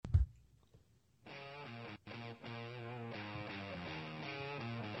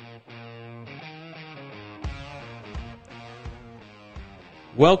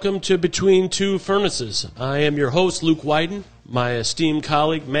Welcome to Between Two Furnaces. I am your host, Luke Wyden. My esteemed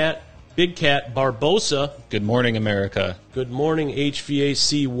colleague, Matt Big Cat Barbosa. Good morning, America. Good morning,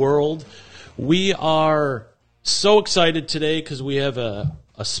 HVAC world. We are so excited today because we have a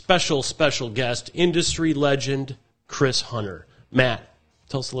special guest, industry legend, Chris Hunter. Matt,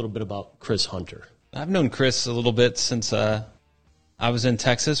 tell us a little bit about Chris Hunter. I've known Chris a little bit since I was in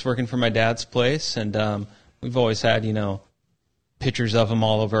Texas working for my dad's place, and we've always had, pictures of him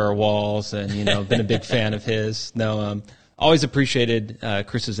all over our walls, and been a big fan of his. Always appreciated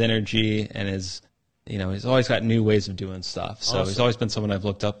Chris's energy and his, he's always got new ways of doing stuff. So He's always been someone I've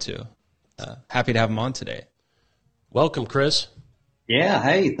looked up to. Happy to have him on today. Welcome, Chris. Yeah,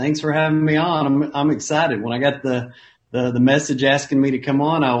 hey, thanks for having me on. I'm excited. When I got the message asking me to come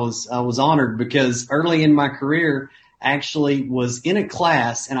on, I was honored because early in my career, actually was in a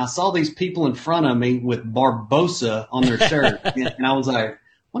class and I saw these people in front of me with Barbosa on their shirt. And I was like,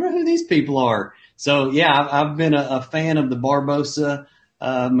 wonder who these people are. So yeah, I've been a fan of the Barbosa,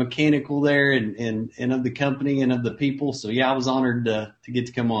 mechanical there and of the company and of the people. So yeah, I was honored to get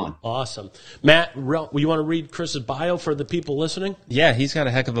to come on. Awesome. Matt, you want to read Chris's bio for the people listening? Yeah, he's got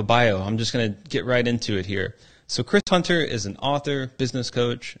a heck of a bio. I'm just going to get right into it here. So Chris Hunter is an author, business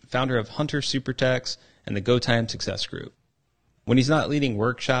coach, founder of Hunter SuperTax, and the GoTime Success Group. When he's not leading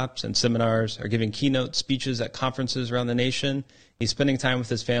workshops and seminars or giving keynote speeches at conferences around the nation, he's spending time with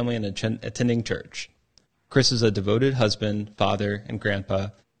his family and attending church. Chris is a devoted husband, father, and grandpa,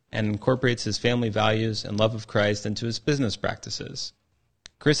 and incorporates his family values and love of Christ into his business practices.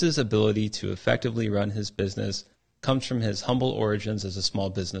 Chris's ability to effectively run his business comes from his humble origins as a small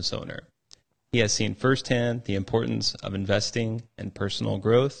business owner. He has seen firsthand the importance of investing in personal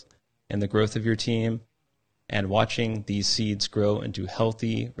growth and the growth of your team, and watching these seeds grow into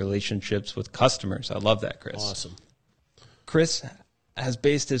healthy relationships with customers. I love that, Chris. Awesome. Chris has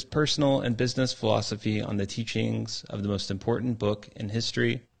based his personal and business philosophy on the teachings of the most important book in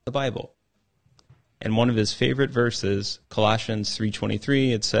history, the Bible. In one of his favorite verses, Colossians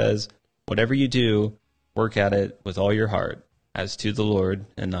 3:23, it says, "Whatever you do, work at it with all your heart, as to the Lord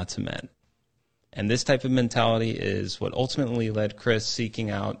and not to men." And this type of mentality is what ultimately led Chris seeking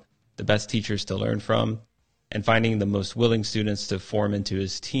out the best teachers to learn from, and finding the most willing students to form into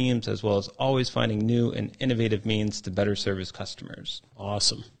his teams, as well as always finding new and innovative means to better serve his customers.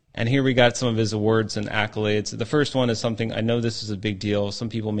 Awesome. And here we got some of his awards and accolades. The first one is something, I know this is a big deal. Some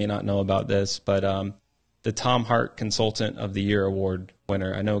people may not know about this, but the Tom Hart Consultant of the Year Award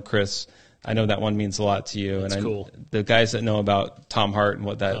winner. I know, Chris, I know that one means a lot to you. That's and cool. The guys that know about Tom Hart and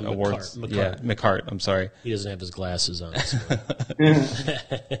what that award is. McCart. Yeah, McCart, I'm sorry. He doesn't have his glasses on.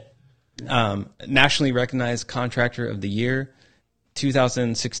 Nationally recognized contractor of the year,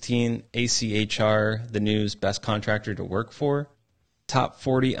 2016 ACHR, the news best contractor to work for, top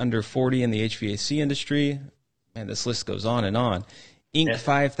 40 under 40 in the HVAC industry, and this list goes on and on. Inc.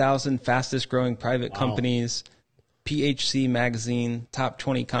 5,000 fastest growing private companies, PHC magazine, top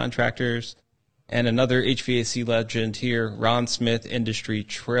 20 contractors, and another HVAC legend here, Ron Smith Industry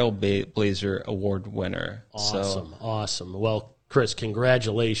Trailblazer Award winner. Awesome. Well, Chris,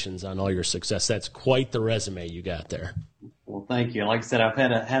 congratulations on all your success. That's quite the resume you got there. Well, thank you. Like I said, I've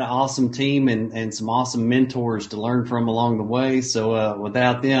had an awesome team and some awesome mentors to learn from along the way. So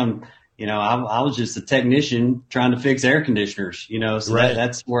without them, I was just a technician trying to fix air conditioners, so right.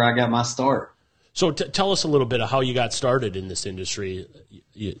 That's where I got my start. So tell us a little bit of how you got started in this industry.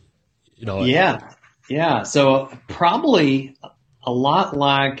 Yeah. So probably a lot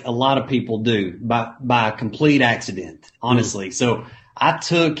like a lot of people do by complete accident, honestly. Mm. So I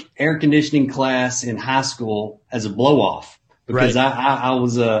took air conditioning class in high school as a blow off because right. I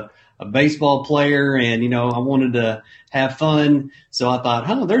was a baseball player and, I wanted to have fun. So I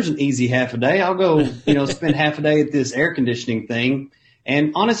thought, there's an easy half a day. I'll go, spend half a day at this air conditioning thing.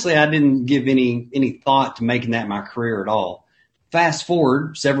 And honestly, I didn't give any thought to making that my career at all. Fast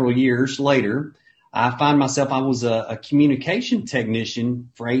forward several years later, I find myself, I was a communication technician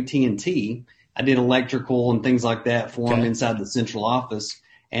for AT&T. I did electrical and things like that for them inside the central office.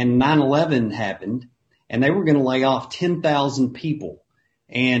 And 9/11 happened, and they were going to lay off 10,000 people.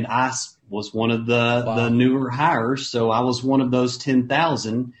 And I was one of the newer hires, so I was one of those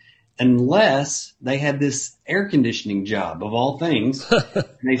 10,000, unless they had this air conditioning job, of all things. And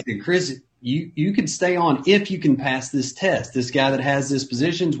they said, Chris, you can stay on if you can pass this test. This guy that has this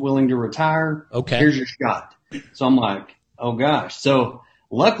position is willing to retire. Okay. Here's your shot. So I'm like, oh gosh. So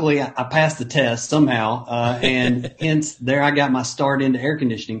luckily I passed the test somehow. And hence there I got my start into air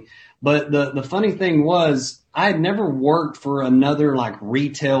conditioning. But the funny thing was I had never worked for another like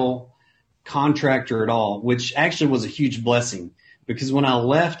retail contractor at all, which actually was a huge blessing because when I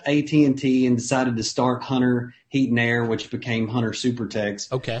left AT&T and decided to start Hunter Heat and Air, which became Hunter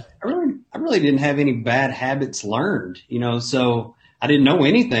Supertex, Okay. I really didn't have any bad habits learned, so I didn't know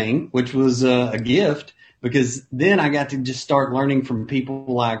anything, which was a gift, because then I got to just start learning from people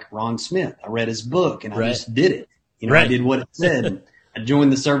like Ron Smith. I read his book and I just did it. I did what it said. I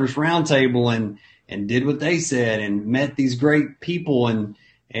joined the Service Roundtable and did what they said and met these great people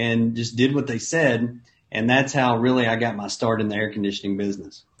and just did what they said. And that's how really I got my start in the air conditioning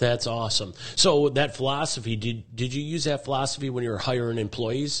business. That's awesome. So that philosophy, did you use that philosophy when you were hiring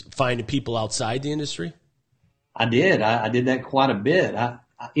employees, finding people outside the industry? I did. I did that quite a bit. I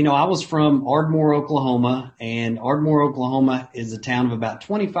was from Ardmore, Oklahoma, and Ardmore, Oklahoma is a town of about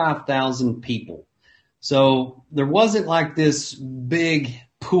 25,000 people. So there wasn't like this big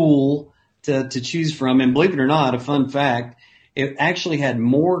pool to choose from. And believe it or not, a fun fact, it actually had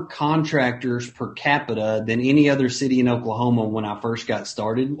more contractors per capita than any other city in Oklahoma when I first got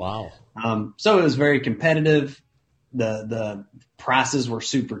started. Wow. So it was very competitive. The prices were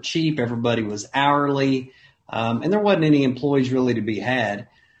super cheap. Everybody was hourly. And there wasn't any employees really to be had.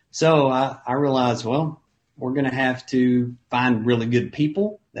 So I realized, well, we're going to have to find really good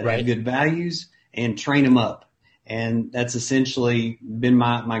people that have good values and train them up. And that's essentially been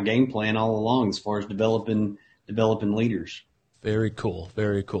my game plan all along as far as developing leaders. Very cool.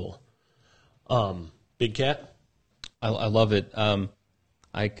 Very cool. Big Cat? I love it.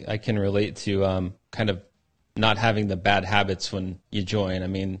 I can relate to kind of not having the bad habits when you join. I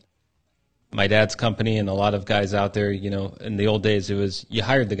mean, my dad's company and a lot of guys out there, in the old days, it was you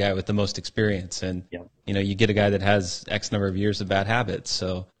hired the guy with the most experience and, you get a guy that has X number of years of bad habits.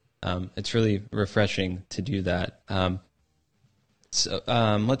 So it's really refreshing to do that. So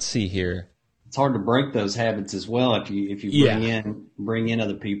let's see here. It's hard to break those habits as well if you bring in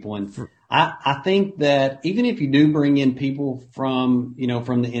other people. And I think that even if you do bring in people from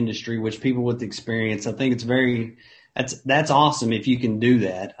the industry, which people with experience, I think that's awesome if you can do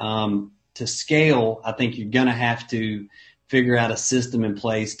that. To scale, I think you're going to have to figure out a system in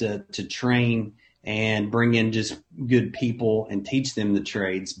place to train and bring in just good people and teach them the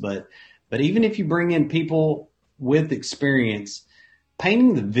trades. But even if you bring in people with experience,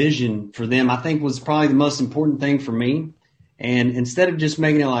 painting the vision for them, I think, was probably the most important thing for me. And instead of just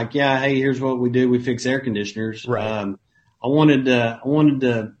making it like, hey, here's what we do, we fix air conditioners. I wanted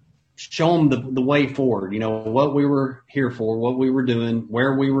to show them the way forward, what we were here for, what we were doing,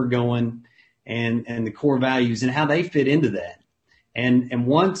 where we were going, and the core values and how they fit into that. And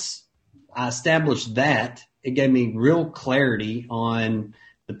once I established that, it gave me real clarity on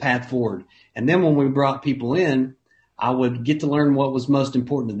the path forward. And then when we brought people in, I would get to learn what was most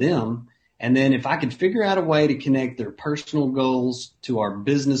important to them. And then if I could figure out a way to connect their personal goals to our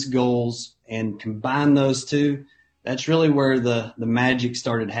business goals and combine those two, that's really where the magic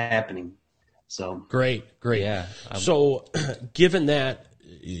started happening. So great. Yeah. So given that,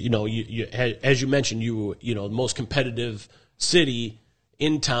 you as you mentioned, the most competitive city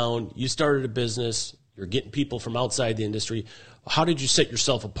in town, you started a business, you're getting people from outside the industry. How did you set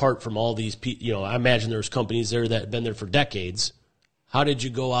yourself apart from all these people? I imagine there's companies there that have been there for decades. How did you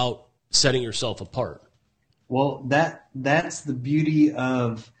go out setting yourself apart? Well, that's the beauty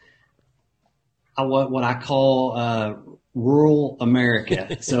of what I call rural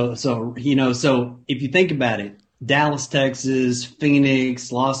America. So if you think about it, Dallas, Texas,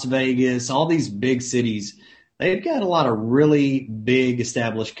 Phoenix, Las Vegas, all these big cities, they've got a lot of really big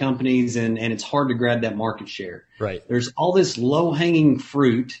established companies and it's hard to grab that market share. Right. There's all this low hanging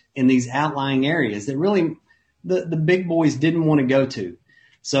fruit in these outlying areas that really the big boys didn't want to go to.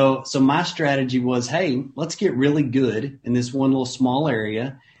 So my strategy was, hey, let's get really good in this one little small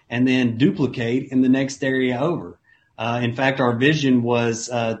area and then duplicate in the next area over. In fact, our vision was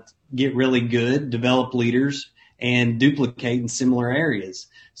get really good, develop leaders, and duplicate in similar areas.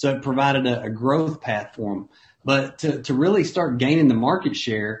 So it provided a growth path for them. But to really start gaining the market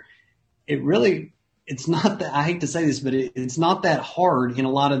share, it's not that, I hate to say this, but it's not that hard in a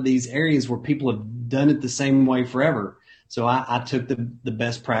lot of these areas where people have done it the same way forever. So I took the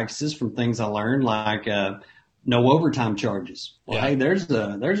best practices from things I learned, like no overtime charges. Well, hey, there's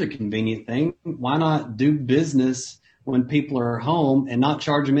a convenient thing. Why not do business when people are home and not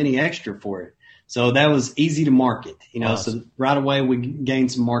charge them any extra for it? So that was easy to market, Awesome. So right away we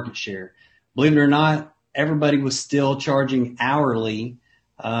gained some market share. Believe it or not, everybody was still charging hourly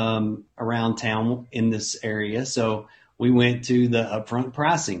around town in this area. So we went to the upfront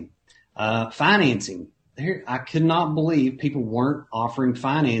pricing, financing. I could not believe people weren't offering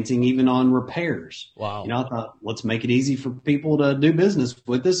financing even on repairs. Wow. I thought, let's make it easy for people to do business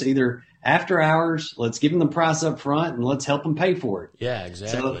with us, either after hours, let's give them the price up front, and let's help them pay for it. Yeah,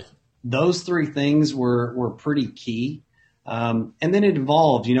 exactly. So those three things were pretty key. And then it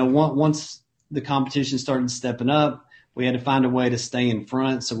evolved, once the competition started stepping up, we had to find a way to stay in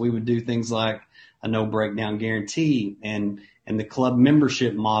front. So we would do things like a no breakdown guarantee and the club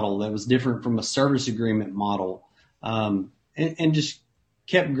membership model that was different from a service agreement model. And just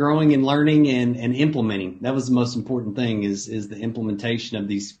kept growing and learning and implementing. That was the most important thing is the implementation of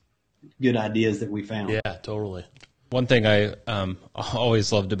these good ideas that we found. Yeah, totally. One thing I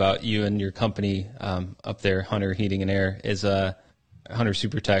always loved about you and your company up there, Hunter Heating and Air, is Hunter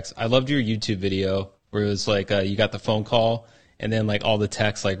SuperTex. I loved your YouTube video where it was like you got the phone call and then like all the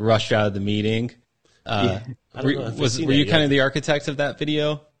techs like rushed out of the meeting. Were you kind of the architect of that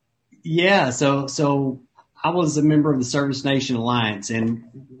video? Yeah. So I was a member of the Service Nation Alliance, and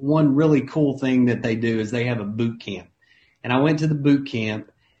one really cool thing that they do is they have a boot camp. And I went to the boot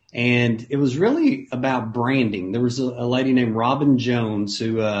camp, and it was really about branding. There was a lady named Robin Jones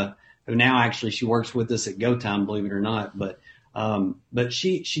who now actually she works with us at GoTime, believe it or not. But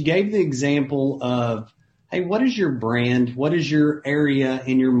she gave the example of, hey, what is your brand? What is your area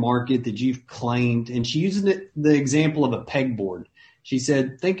in your market that you've claimed? And she used the example of a pegboard. She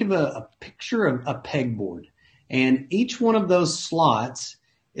said, think of a picture of a pegboard, and each one of those slots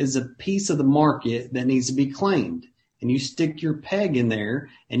is a piece of the market that needs to be claimed. And you stick your peg in there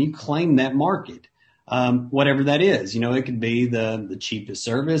and you claim that market, whatever that is. It could be the cheapest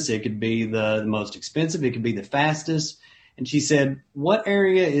service. It could be the most expensive. It could be the fastest. And she said, what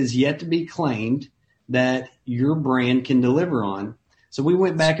area is yet to be claimed that your brand can deliver on? So we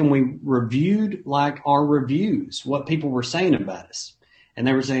went back and we reviewed like our reviews, what people were saying about us. And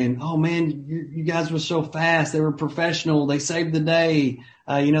they were saying, oh man, you guys were so fast. They were professional. They saved the day.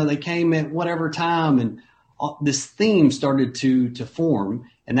 They came at whatever time. And this theme started to form.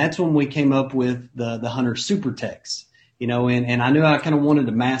 And that's when we came up with the Hunter SuperTex, and I knew I kind of wanted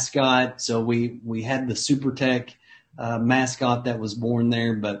a mascot. So we had the SuperTech mascot that was born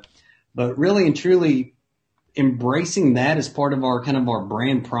there, but really and truly embracing that as part of our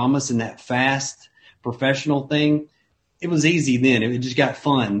brand promise and that fast professional thing. It was easy then. It just got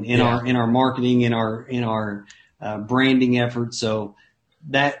fun in our marketing, in our branding efforts. So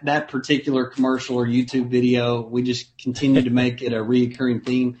that particular commercial or YouTube video, we just continue to make it a reoccurring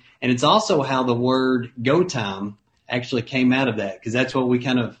theme. And it's also how the word GoTime actually came out of that, because that's what we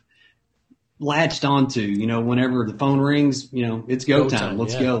kind of latched onto, whenever the phone rings, it's go time.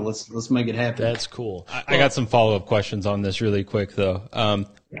 Let's go. Let's make it happen. That's cool. I got some follow-up questions on this really quick though.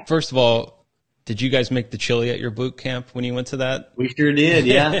 First of all, did you guys make the chili at your boot camp when you went to that? We sure did.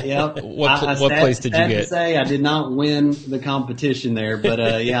 Yeah. What place did you get? To say I did not win the competition there, but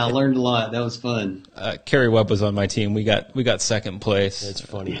I learned a lot. That was fun. Kerry Webb was on my team. We got second place. That's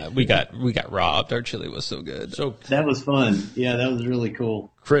funny. We got robbed. Our chili was so good. So that was fun. Yeah, that was really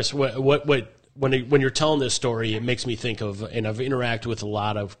cool. Chris, when you're telling this story, it makes me think of, and I've interacted with a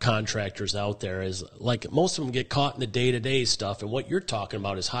lot of contractors out there, is like most of them get caught in the day-to-day stuff, and what you're talking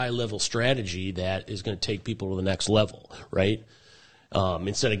about is high-level strategy that is going to take people to the next level, right?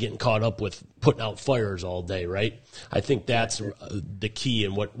 Instead of getting caught up with putting out fires all day, right? I think that's the key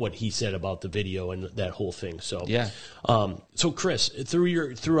in what he said about the video and that whole thing. So yeah. So Chris,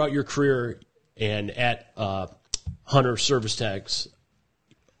 throughout your career and at Hunter SuperTex,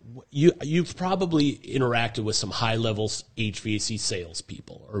 you've probably interacted with some high-level HVAC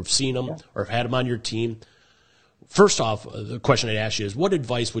salespeople, or have seen them, or have had them on your team. First off, the question I'd ask you is, what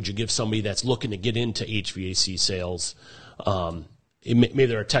advice would you give somebody that's looking to get into HVAC sales? Maybe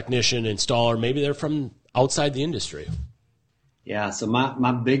they're a technician, installer, maybe they're from outside the industry. Yeah, so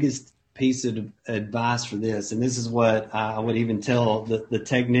my biggest piece of advice for this, and this is what I would even tell the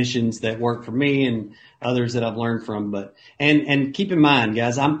technicians that work for me and others that I've learned from, and keep in mind,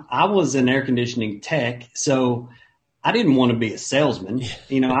 guys, I was an air conditioning tech, so I didn't want to be a salesman.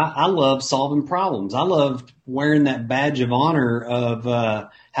 I love solving problems. I loved wearing that badge of honor of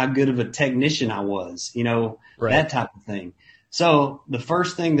how good of a technician I was, right. That type of thing. So the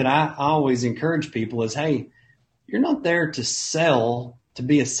first thing that I always encourage people is, hey, you're not there to sell, to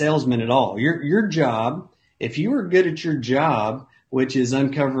be a salesman at all. Your job, if you are good at your job, which is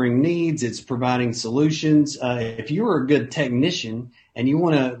uncovering needs, it's providing solutions. If you are a good technician and you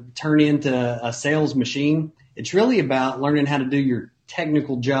want to turn into a sales machine, it's really about learning how to do your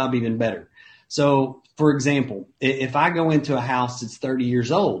technical job even better. So, for example, if I go into a house that's 30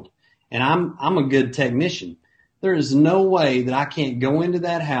 years old and I'm a good technician, there is no way that I can't go into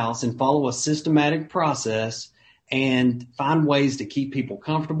that house and follow a systematic process and find ways to keep people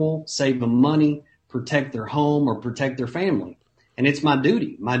comfortable, save them money, protect their home, or protect their family. And it's my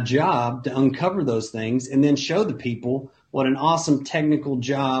duty, my job to uncover those things and then show the people what an awesome technical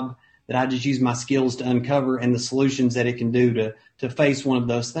job that I just use my skills to uncover and the solutions that it can do to face one of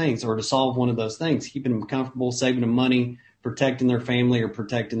those things or to solve one of those things, keeping them comfortable, saving them money, protecting their family or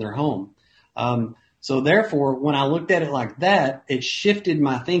protecting their home. So therefore, when I looked at it like that, it shifted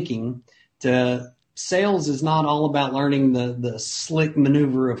my thinking to sales is not all about learning the slick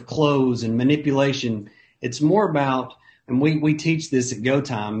maneuver of close and manipulation. It's more about, and we teach this at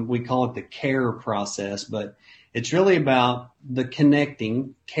GoTime, we call it the CARE process, but it's really about the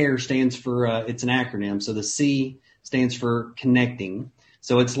connecting. CARE stands for, it's an acronym. So the C stands for connecting.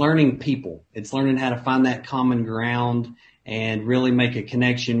 So it's learning people. It's learning how to find that common ground and really make a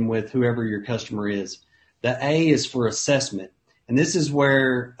connection with whoever your customer is. The A is for assessment. And this is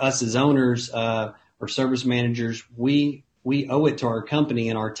where us as owners, or service managers, we owe it to our company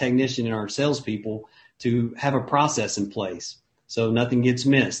and our technician and our salespeople to have a process in place so nothing gets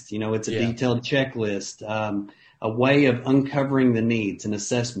missed. It's a detailed checklist, a way of uncovering the needs and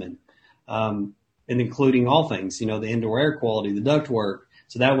assessment, and including all things, the indoor air quality, the duct work.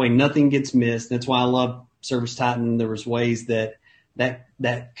 So that way nothing gets missed. That's why I love Service Titan. There was ways that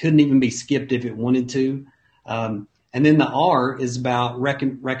couldn't even be skipped if it wanted to. And then the R is about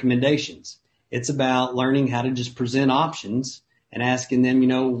recommendations. It's about learning how to just present options and asking them,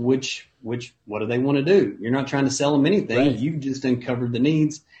 what do they want to do? You're not trying to sell them anything. Right. You've just uncovered the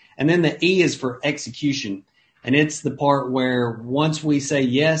needs. And then the E is for execution. And it's the part where once we say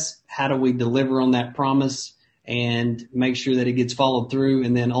yes, how do we deliver on that promise and make sure that it gets followed through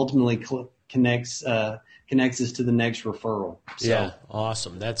and then ultimately connects us to the next referral. So, yeah,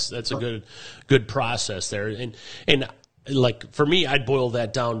 awesome. That's a good process there. And like for me, I'd boil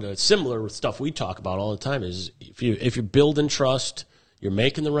that down to similar stuff we talk about all the time is if you're building trust, you're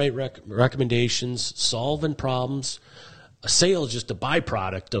making the right recommendations, solving problems. A sale is just a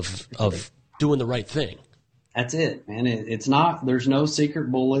byproduct of doing the right thing. That's it, man. It's not, there's no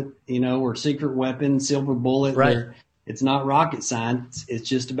secret bullet, or secret weapon, silver bullet. Right. It's not rocket science. It's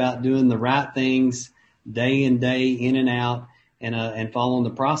just about doing the right things day and day, in and out, and following the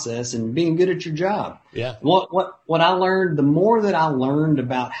process and being good at your job. Yeah. What I learned, the more that I learned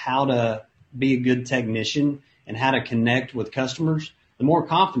about how to be a good technician and how to connect with customers, the more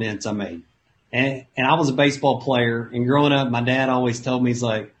confidence I made. And I was a baseball player, and growing up, my dad always told me, he's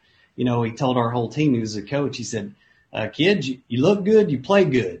like, he told our whole team, he was a coach, he said, kids, you look good, you play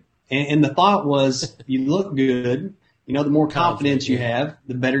good. And the thought was, you look good, the more confidence you have,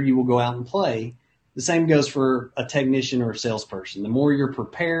 the better you will go out and play. The same goes for a technician or a salesperson. The more you're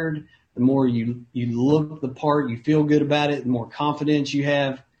prepared, the more you look the part, you feel good about it, the more confidence you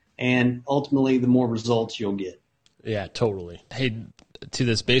have, and ultimately the more results you'll get. Yeah, totally. Hey, to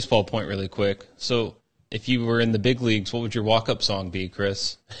this baseball point really quick. So if you were in the big leagues, what would your walk-up song be,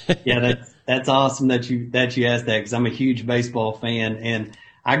 Chris? Yeah, that's awesome that you asked that, because I'm a huge baseball fan. And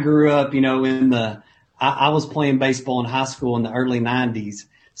I grew up, I was playing baseball in high school in the early 90s.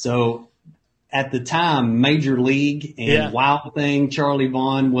 So at the time, Major League and Wild Thing, Charlie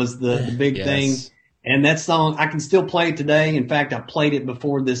Vaughn was the big thing. And that song, I can still play it today. In fact, I played it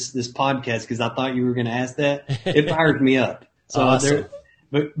before this podcast because I thought you were going to ask that. It fired me up. So awesome.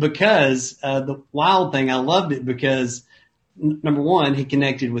 Because the Wild Thing, I loved it because number one, he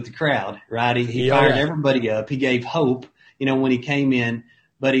connected with the crowd, right? He fired everybody up. He gave hope, when he came in.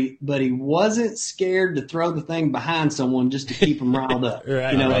 But he wasn't scared to throw the thing behind someone just to keep them riled up.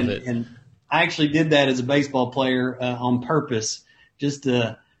 Right. And I actually did that as a baseball player on purpose, just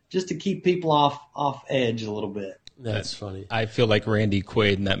to keep people off edge a little bit. That's funny. I feel like Randy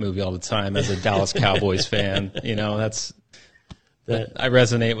Quaid in that movie all the time as a Dallas Cowboys fan. I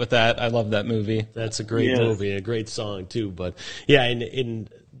resonate with that. I love that movie. That's a great movie, a great song too. But yeah, and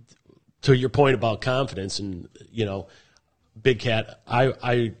to your point about confidence, and Big Cat,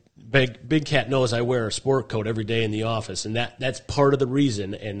 Big Cat knows I wear a sport coat every day in the office, and that's part of the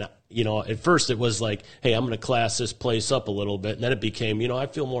reason. And at first it was like, hey, I'm going to class this place up a little bit, and then it became, I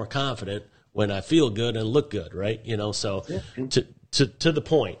feel more confident when I feel good and look good, right? So to the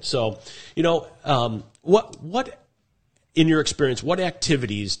point. So, what in your experience, what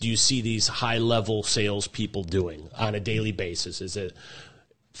activities do you see these high-level salespeople doing on a daily basis? Is it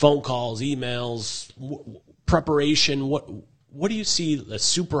phone calls, emails, preparation? What do you see the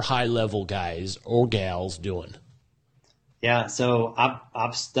super high-level guys or gals doing? Yeah, so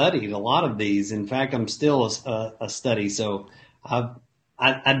I've studied a lot of these. In fact, I'm still a study. So I've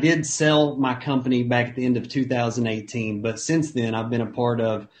I did sell my company back at the end of 2018, but since then I've been a part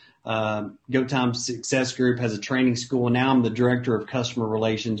of Go Time Success Group, has a training school, and now I'm the director of customer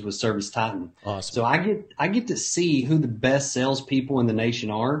relations with Service Titan. Awesome. So I get to see who the best salespeople in the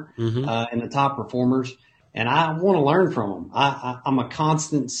nation are, and the top performers, and I want to learn from them. I'm a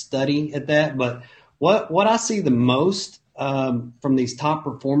constant study at that, but what I see the most from these top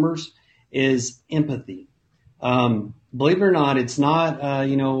performers is empathy. Believe it or not, it's not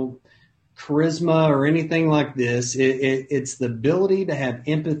charisma or anything like this. It's the ability to have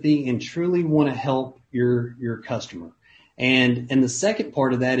empathy and truly want to help your customer. And the second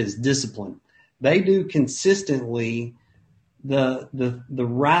part of that is discipline. They do consistently the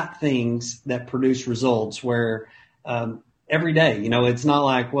right things that produce results where every day, it's not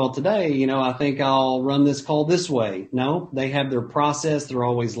like, well, today, I think I'll run this call this way. No, they have their process. They're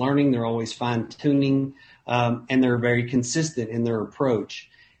always learning. They're always fine tuning. And they're very consistent in their approach.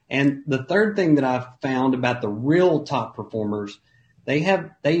 And the third thing that I've found about the real top performers, they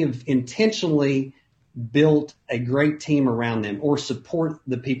have intentionally built a great team around them or support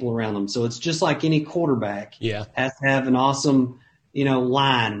the people around them. So it's just like any quarterback has to have an awesome,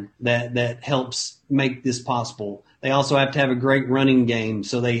 line that helps make this possible. They also have to have a great running game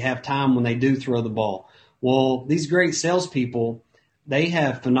so they have time when they do throw the ball. Well, these great salespeople, they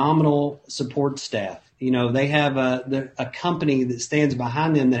have phenomenal support staff. They have a company that stands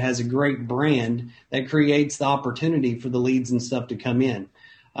behind them that has a great brand that creates the opportunity for the leads and stuff to come in.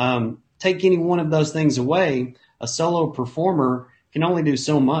 Take any one of those things away, a solo performer can only do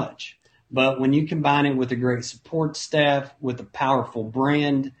so much. But when you combine it with a great support staff, with a powerful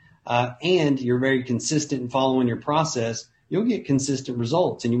brand, and you're very consistent in following your process, you'll get consistent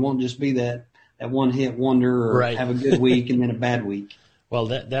results, and you won't just be that one-hit wonder or have a good week and then a bad week. Well,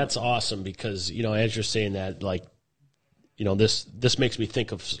 that's awesome because, as you're saying that, this makes me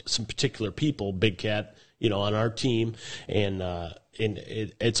think of some particular people, Big Cat, on our team. And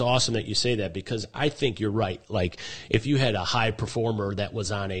it's awesome that you say that because I think you're right. Like if you had a high performer that was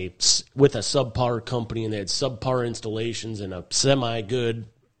with a subpar company and they had subpar installations and a semi-good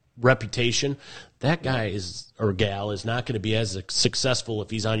reputation, that guy or gal is not going to be as successful if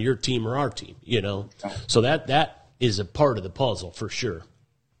he's on your team or our team, So that is a part of the puzzle for sure.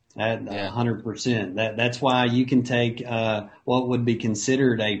 100%. That's why you can take what would be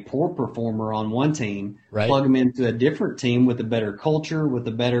considered a poor performer on one team, plug them into a different team with a better culture, with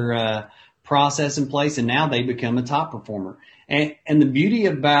a better process in place, and now they become a top performer. And the beauty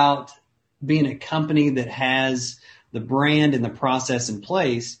about being a company that has the brand and the process in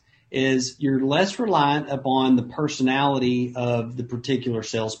place is you're less reliant upon the personality of the particular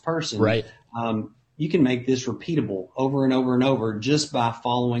salesperson. Right. You can make this repeatable over and over and over just by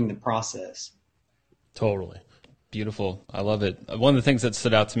following the process. Totally. Beautiful. I love it. One of the things that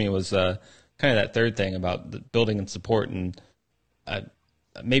stood out to me was kind of that third thing about the building and support. And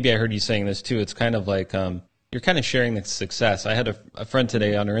maybe I heard you saying this too. It's kind of like you're kind of sharing the success. I had a friend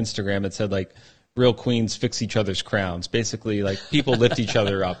today on her Instagram that said like real queens fix each other's crowns. Basically like people lift each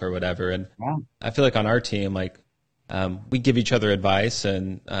other up or whatever. And I feel like on our team, like, we give each other advice,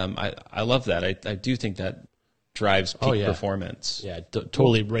 and I love that. I do think that drives peak performance. Yeah, it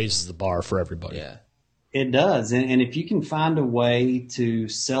totally raises the bar for everybody. Yeah, it does. And if you can find a way to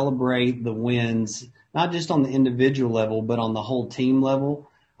celebrate the wins, not just on the individual level, but on the whole team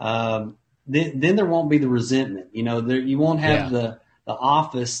level, then there won't be the resentment. You won't have the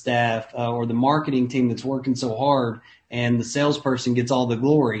office staff or the marketing team that's working so hard, and the salesperson gets all the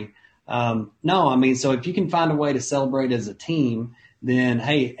glory. So if you can find a way to celebrate as a team, then,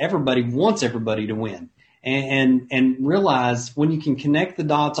 hey, everybody wants everybody to win and realize when you can connect the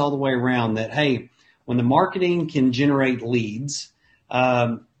dots all the way around that, hey, when the marketing can generate leads,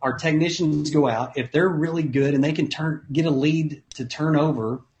 our technicians go out. If they're really good and they can get a lead to turn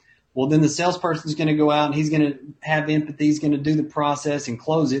over, well, then the salesperson's going to go out and he's going to have empathy. He's going to do the process and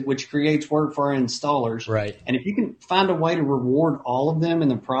close it, which creates work for our installers. Right. And if you can find a way to reward all of them in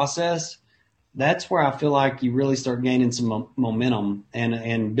the process, that's where I feel like you really start gaining some momentum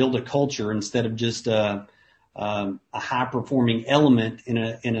and build a culture instead of just a high performing element in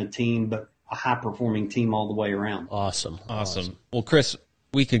a team, but a high performing team all the way around. Awesome. Well, Chris,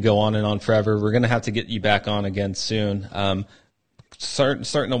 we could go on and on forever. We're going to have to get you back on again soon.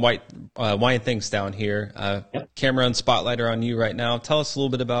 Starting to wind things down here. Camera and spotlight are on you right now. Tell us a little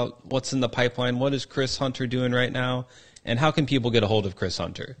bit about what's in the pipeline. What is Chris Hunter doing right now? And how can people get a hold of Chris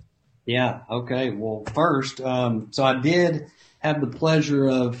Hunter? Yeah. Okay. Well, first, so I did have the pleasure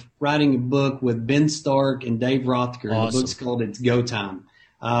of writing a book with Ben Stark and Dave Rothker. Awesome. The book's called It's Go Time.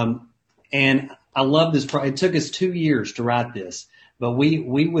 And I love this. It took us 2 years to write this. but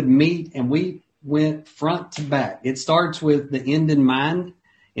we would meet and we went front to back. It starts with the end in mind,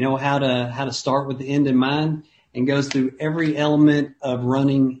 how to start with the end in mind, and goes through every element of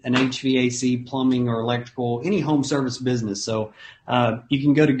running an HVAC, plumbing, or electrical, any home service business. So you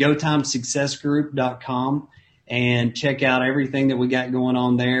can go to GoTimeSuccessGroup.com and check out everything that we got going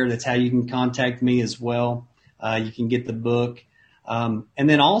on there. That's how you can contact me as well. You can get the book. And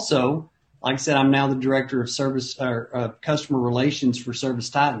then also, like I said, I'm now the director of service or customer relations for Service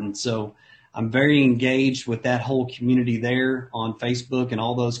Titan. So I'm very engaged with that whole community there on Facebook and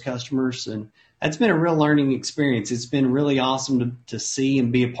all those customers. And that's been a real learning experience. It's been really awesome to see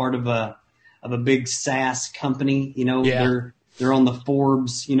and be a part of a big SaaS company. They're on the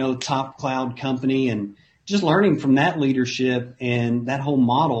Forbes, top cloud company, and just learning from that leadership and that whole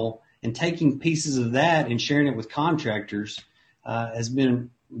model and taking pieces of that and sharing it with contractors has been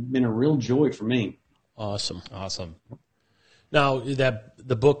a real joy for me. Awesome. Now,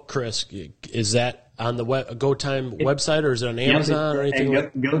 the book, Chris, is that on the GoTime website, or is it on Amazon or anything?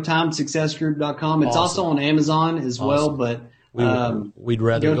 GoTimeSuccessGroup.com. It's also on Amazon as well, but we'd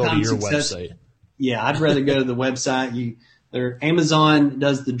rather go to your website. Yeah, I'd rather go to the website. Amazon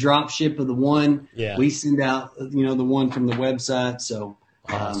does the drop ship of the one. Yeah. We send out, the one from the website. So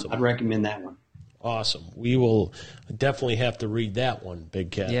awesome. I'd recommend that one. Awesome. We will definitely have to read that one, Big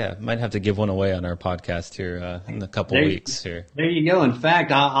Cat. Yeah, might have to give one away on our podcast here in a couple of weeks here. There you go. In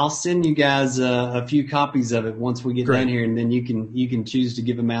fact, I'll send you guys a few copies of it once we get done here, and then you can choose to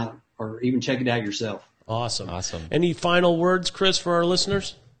give them out or even check it out yourself. Awesome. Any final words, Chris, for our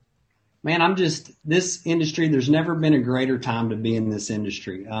listeners? Man, this industry, there's never been a greater time to be in this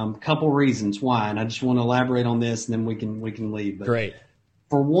industry. Couple reasons why, and I just want to elaborate on this, and then we can leave. But great.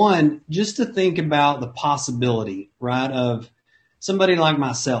 For one, just to think about the possibility, right, of somebody like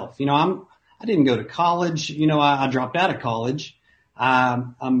myself. I didn't go to college. I dropped out of college. I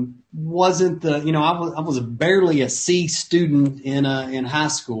was barely a C student in high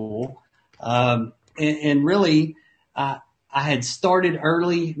school, and really, I had started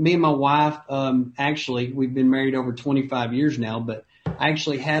early. Me and my wife, actually, we've been married over 25 years now, but I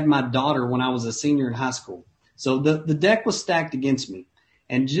actually had my daughter when I was a senior in high school. So the deck was stacked against me.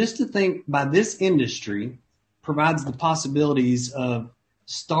 And just to think by this industry provides the possibilities of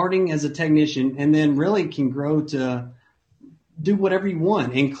starting as a technician and then really can grow to do whatever you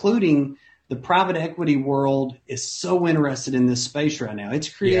want, including the private equity world is so interested in this space right now. It's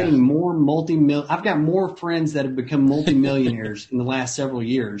creating more I've got more friends that have become multimillionaires in the last several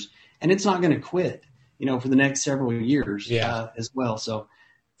years, and it's not going to quit, for the next several years as well. So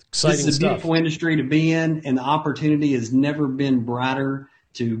exciting this is a beautiful industry to be in, and the opportunity has never been brighter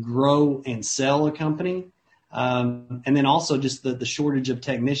to grow and sell a company. And then also just the shortage of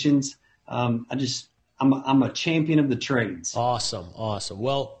technicians. I'm a champion of the trades. Awesome.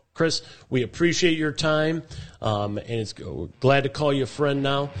 Well, Chris, we appreciate your time, and we're glad to call you a friend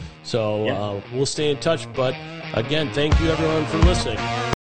now. So we'll stay in touch. But again, thank you everyone for listening.